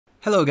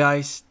Hello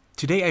guys,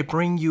 today I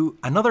bring you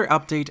another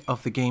update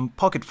of the game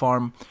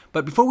PocketFarm,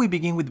 but before we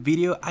begin with the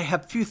video, I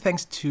have a few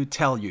things to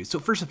tell you. So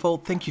first of all,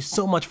 thank you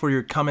so much for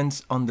your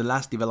comments on the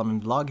last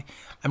development vlog.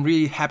 I'm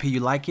really happy you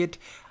like it.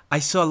 I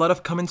saw a lot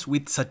of comments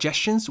with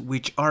suggestions,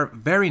 which are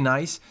very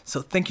nice,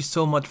 so thank you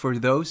so much for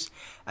those.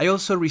 I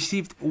also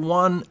received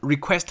one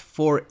request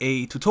for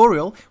a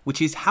tutorial,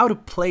 which is how to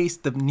place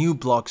the new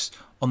blocks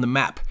on the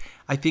map.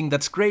 I think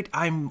that's great.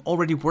 I'm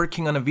already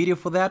working on a video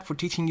for that, for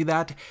teaching you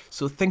that.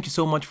 So thank you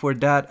so much for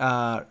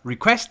that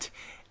request.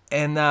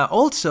 And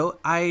also,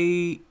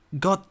 I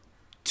got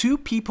two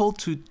people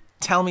to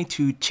tell me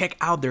to check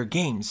out their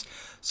games.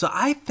 So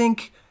I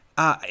think,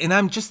 and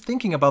I'm just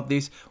thinking about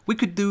this, we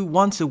could do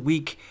once a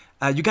week.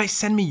 You guys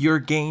send me your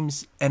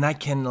games and I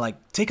can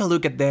take a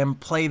look at them,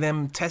 play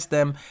them, test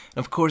them.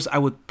 And of course, I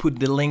would put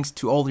the links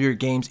to all your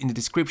games in the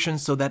description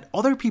so that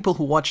other people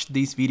who watch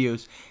these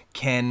videos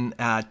can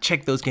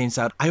check those games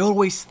out. I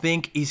always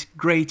think it's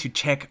great to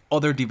check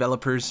other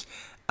developers'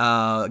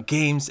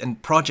 games and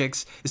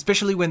projects,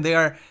 especially when they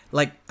are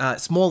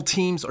small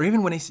teams or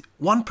even when it's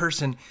one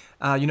person.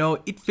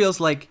 It feels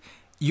like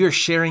you're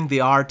sharing the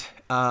art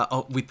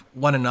with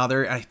one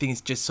another. I think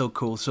it's just so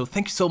cool. So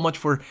thank you so much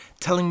for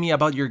telling me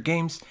about your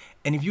games.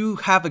 And if you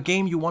have a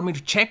game you want me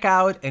to check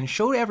out and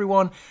show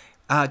everyone,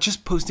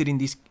 just post it in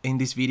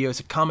this video as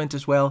a comment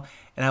as well,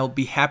 and I'll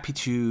be happy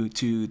to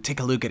take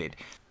a look at it.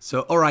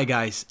 So alright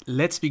guys,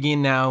 let's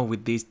begin now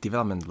with this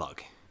development vlog.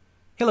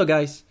 Hello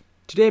guys,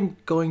 today I'm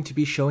going to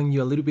be showing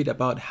you a little bit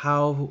about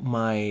how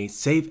my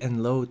save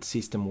and load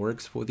system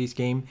works for this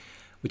game,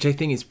 which I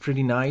think is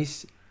pretty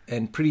nice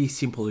and pretty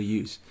simple to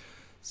use.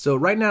 So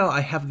right now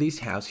I have this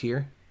house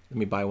here. Let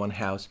me buy one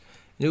house.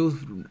 You'll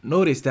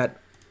notice that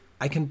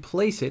I can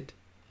place it,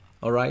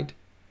 alright?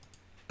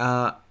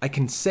 I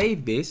can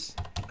save this,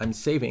 I'm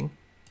saving,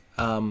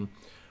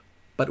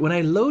 but when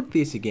I load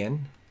this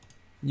again,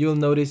 you'll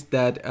notice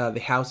that the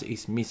house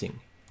is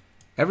missing.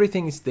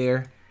 Everything is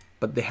there,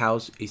 but the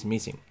house is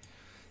missing.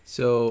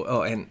 So,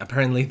 oh, and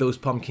apparently those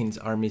pumpkins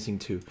are missing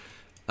too.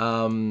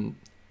 But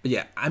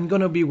yeah, I'm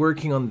gonna be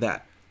working on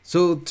that.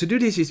 So to do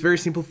this is very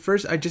simple.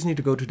 First, I just need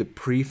to go to the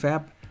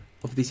prefab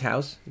of this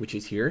house, which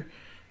is here.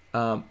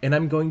 And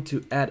I'm going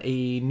to add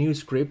a new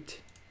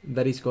script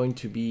that is going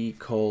to be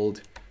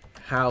called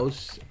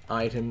house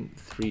item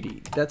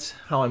 3D. That's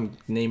how I'm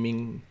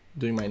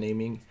doing my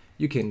naming.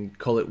 You can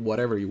call it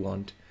whatever you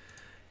want.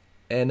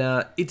 And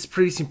it's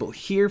pretty simple.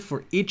 Here,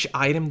 for each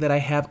item that I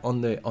have on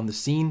the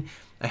scene,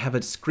 I have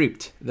a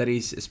script that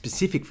is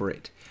specific for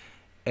it.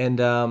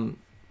 And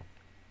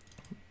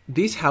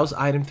this house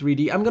item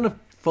 3D, I'm gonna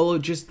follow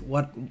just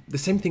the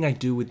same thing I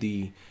do with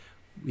the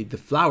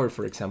flower,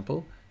 for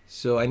example.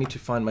 So I need to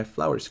find my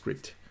flower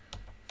script,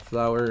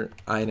 flower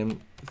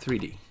item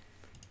 3D.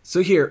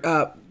 So here,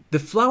 the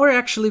flower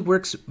actually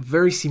works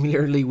very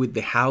similarly with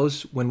the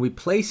house. When we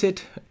place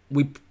it,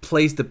 we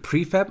place the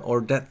prefab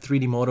or that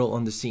 3D model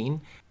on the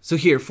scene. So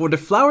here, for the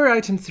flower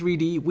item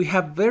 3D, we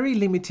have very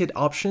limited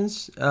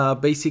options.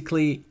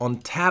 Basically, on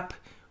tap,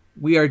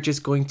 we are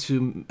just going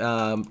to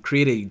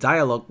create a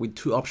dialog with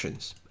two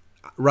options.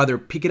 Rather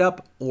pick it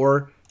up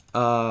or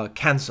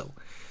cancel.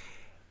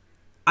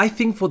 I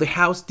think for the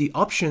house, the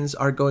options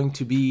are going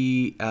to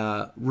be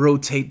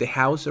rotate the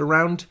house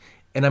around,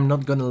 and I'm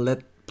not gonna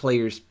let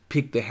players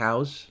pick the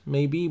house.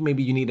 Maybe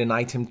you need an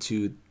item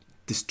to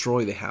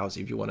destroy the house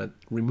if you want to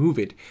remove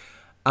it.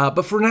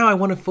 But for now, I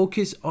want to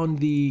focus on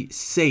the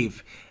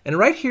save. And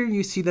right here,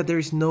 you see that there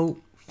is no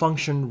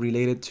function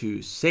related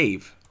to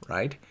save,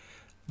 right?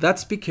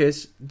 That's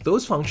because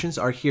those functions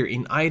are here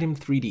in item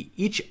 3D.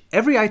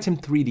 Every item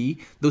 3D,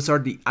 those are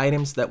the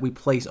items that we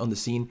place on the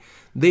scene.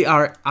 They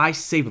are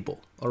ISavable,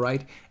 all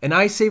right? And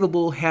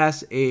ISavable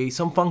has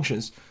some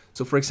functions.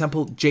 So for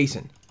example,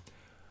 Json.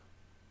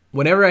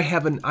 Whenever I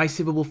have an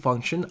ISavable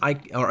function, an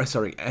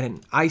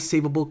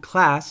ISavable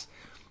class,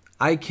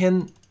 I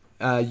can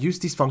use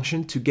this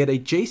function to get a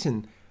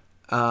JSON,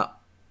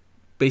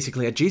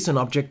 basically a JSON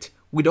object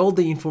with all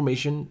the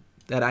information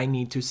that I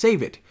need to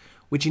save it,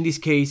 which in this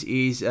case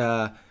is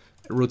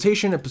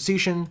rotation, a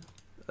position,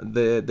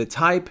 the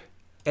type,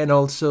 and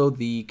also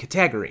the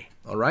category,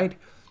 all right?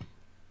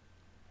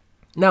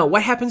 Now,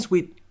 what happens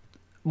with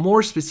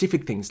more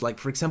specific things, like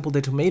for example,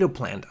 the tomato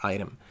plant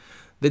item?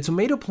 The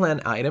tomato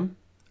plant item,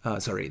 I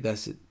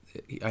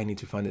need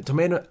to find it,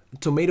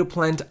 tomato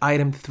plant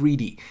item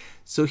 3D.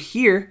 So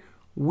here,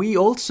 we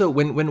also,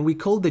 when we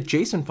call the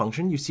JSON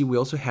function, you see we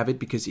also have it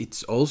because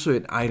it's also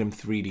an item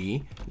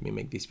 3D. Let me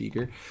make this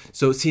bigger.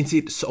 So since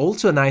it's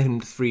also an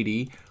item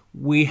 3D,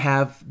 we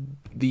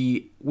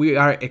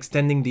are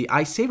extending the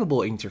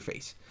ISavable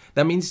interface.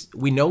 That means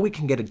we know we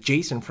can get a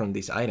JSON from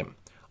this item.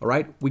 All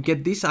right, we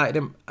get this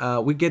item,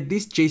 we get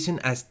this JSON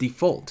as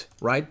default,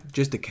 right?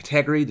 Just the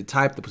category, the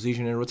type, the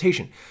position, and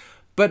rotation.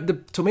 But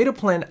the tomato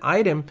plant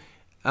item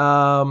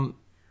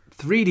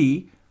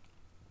 3D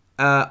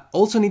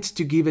also needs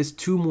to give us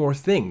two more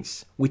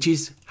things, which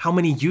is how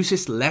many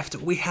uses left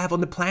we have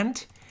on the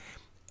plant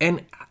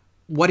and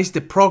what is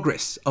the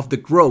progress of the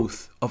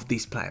growth of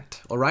this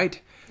plant, all right?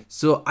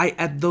 So I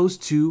add those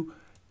two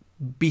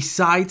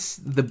besides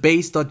the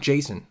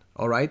base.json,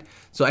 all right?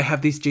 So I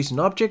have this JSON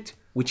object,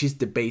 which is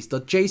the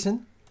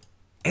base.json,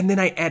 and then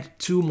I add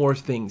two more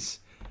things.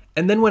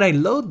 And then when I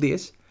load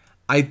this,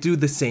 I do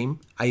the same.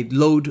 I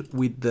load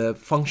with the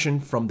function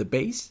from the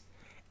base,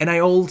 and I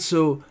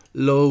also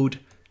load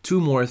two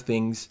more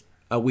things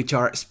which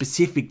are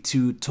specific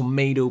to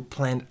tomato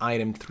plant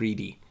item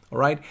 3D. All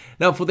right.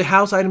 Now for the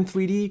house item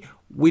 3D,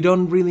 we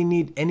don't really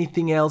need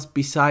anything else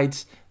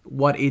besides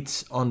what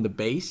it's on the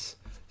base.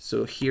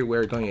 So here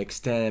we're going to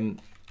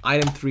extend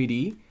item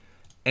 3D,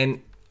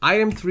 and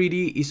item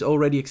 3D is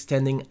already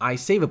extending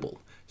ISavable.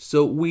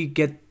 So we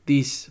get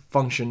this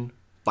function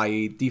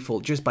by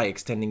default just by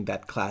extending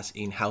that class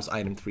in house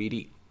item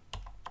 3D.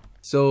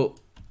 So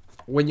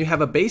when you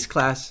have a base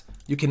class,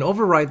 you can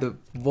override the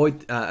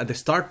void the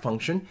start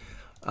function,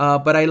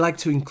 but I like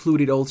to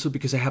include it also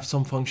because I have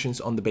some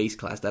functions on the base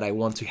class that I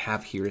want to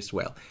have here as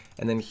well.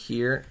 And then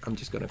here I'm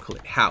just going to call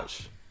it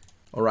house.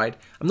 All right,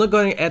 I'm not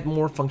going to add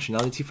more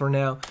functionality for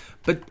now,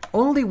 but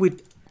only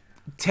with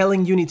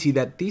telling Unity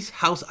that this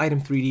house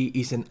item 3D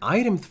is an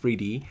item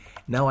 3D,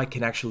 now I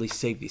can actually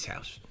save this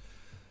house.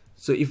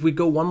 So if we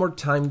go one more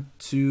time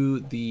to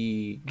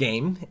the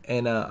game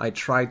and I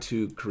try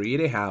to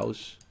create a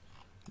house,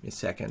 give me a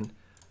second,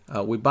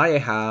 we buy a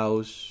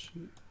house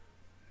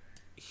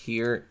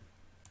here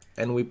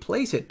and we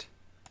place it.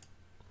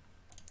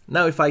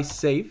 Now if I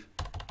save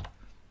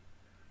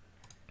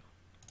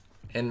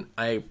and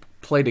I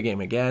play the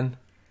game again,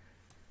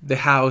 the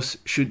house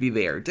should be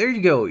there. There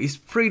you go. It's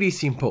pretty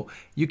simple.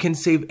 You can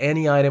save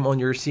any item on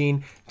your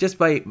scene just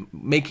by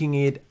making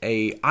it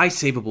a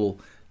ISavable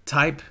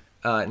type.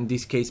 In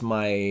this case,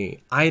 my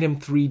item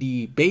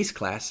 3D base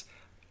class,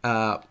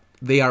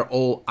 they are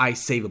all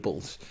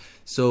ISavables.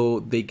 So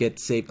they get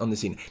saved on the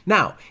scene.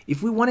 Now,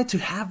 if we wanted to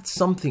have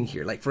something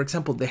here, like for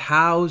example, the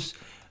house,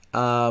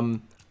 I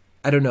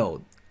don't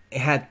know, it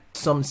had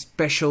some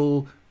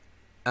special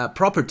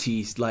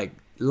properties like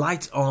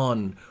lights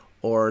on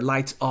or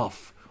lights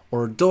off,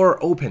 or door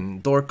open,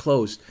 door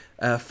closed,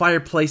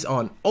 fireplace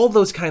on, all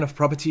those kind of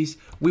properties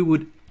we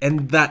would,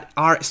 and that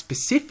are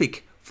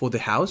specific for the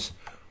house,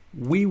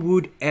 we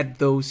would add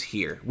those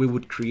here. We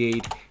would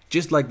create,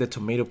 just like the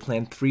tomato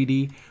plant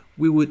 3D,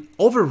 we would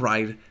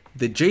override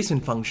the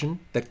JSON function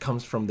that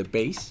comes from the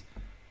base.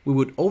 We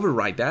would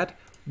override that.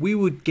 We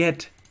would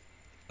get,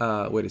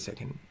 wait a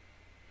second.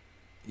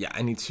 Yeah,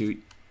 I need to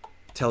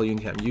tell you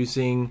I'm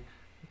using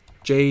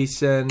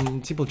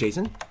JSON, simple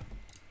JSON.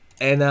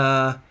 And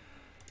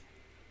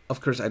of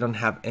course I don't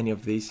have any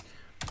of these.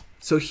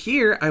 So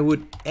here I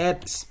would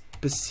add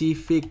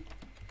specific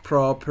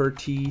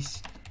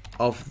properties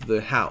of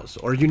the house,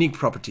 or unique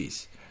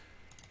properties,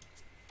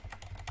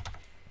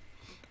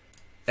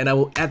 and I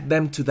will add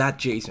them to that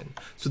JSON.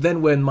 So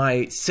then when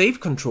my save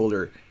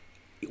controller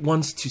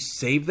wants to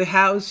save the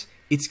house,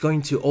 it's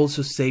going to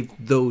also save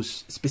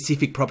those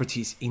specific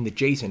properties in the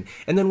JSON.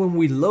 And then when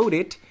we load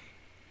it,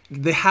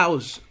 the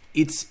house,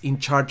 it's in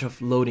charge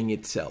of loading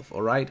itself,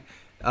 all right?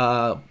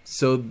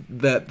 So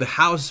the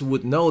house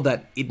would know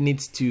that it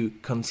needs to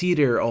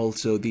consider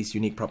also these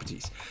unique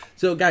properties.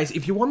 So guys,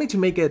 if you want me to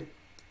make a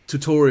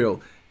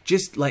tutorial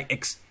just like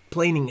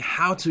explaining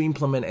how to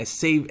implement a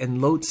save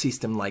and load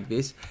system like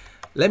this,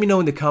 let me know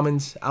in the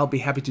comments. I'll be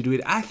happy to do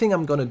it. I think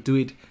I'm gonna do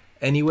it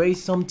anyway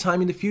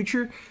sometime in the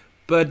future,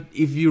 but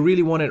if you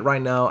really want it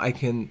right now, I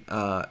can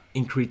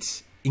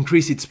increase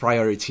its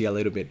priority a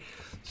little bit.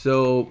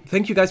 So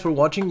thank you guys for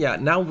watching. Yeah,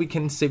 now we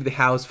can save the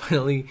house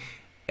finally,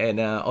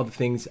 and other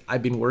things.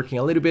 I've been working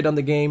a little bit on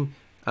the game.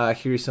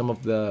 Here's some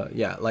of the,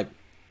 yeah, like,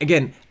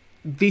 again,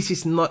 this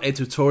is not a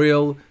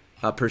tutorial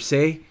per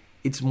se.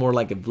 It's more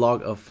like a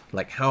vlog of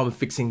like how I'm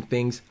fixing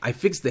things. I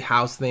fixed the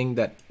house thing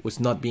that was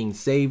not being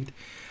saved.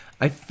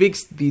 I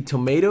fixed the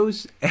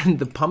tomatoes and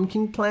the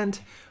pumpkin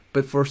plant,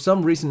 but for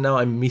some reason now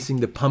I'm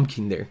missing the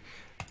pumpkin there.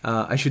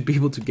 I should be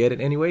able to get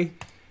it anyway.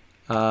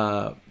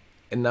 And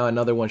now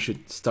another one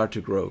should start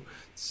to grow.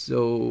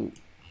 So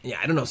yeah,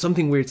 I don't know,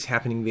 something weird's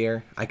happening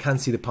there. I can't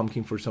see the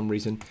pumpkin for some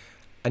reason.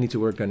 I need to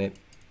work on it.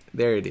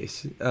 There it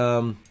is.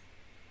 But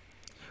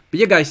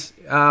yeah, guys,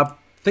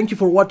 thank you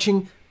for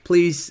watching.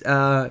 Please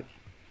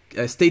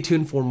stay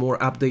tuned for more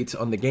updates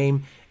on the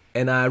game.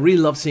 And I really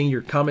love seeing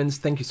your comments.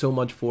 Thank you so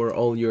much for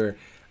all your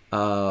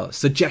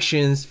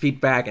suggestions,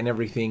 feedback, and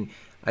everything.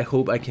 I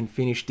hope I can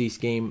finish this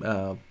game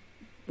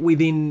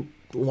within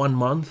 1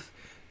 month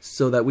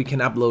so that we can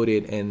upload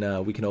it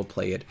and we can all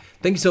play it.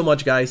 Thank you so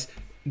much, guys.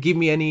 Give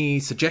me any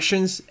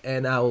suggestions,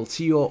 and I will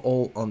see you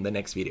all on the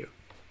next video.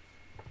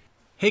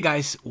 Hey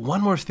guys,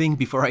 one more thing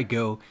before I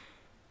go.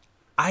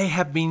 I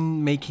have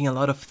been making a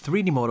lot of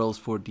 3D models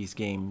for this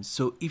game,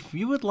 so if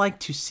you would like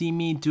to see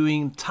me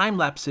doing time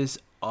lapses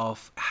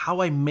of how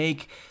I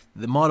make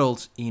the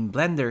models in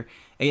Blender,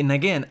 and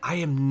again, I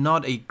am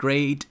not a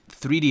great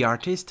 3D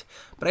artist,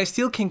 but I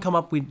still can come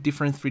up with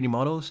different 3D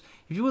models.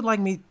 If you would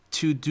like me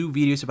to do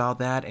videos about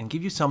that and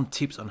give you some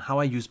tips on how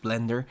I use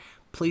Blender,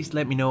 please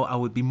let me know. I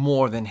would be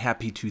more than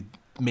happy to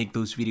make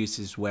those videos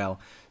as well.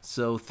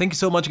 So thank you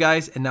so much,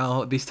 guys, and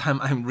now this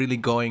time I'm really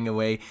going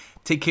away.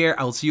 Take care.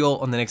 I'll see you all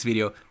on the next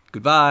video.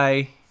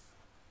 Goodbye!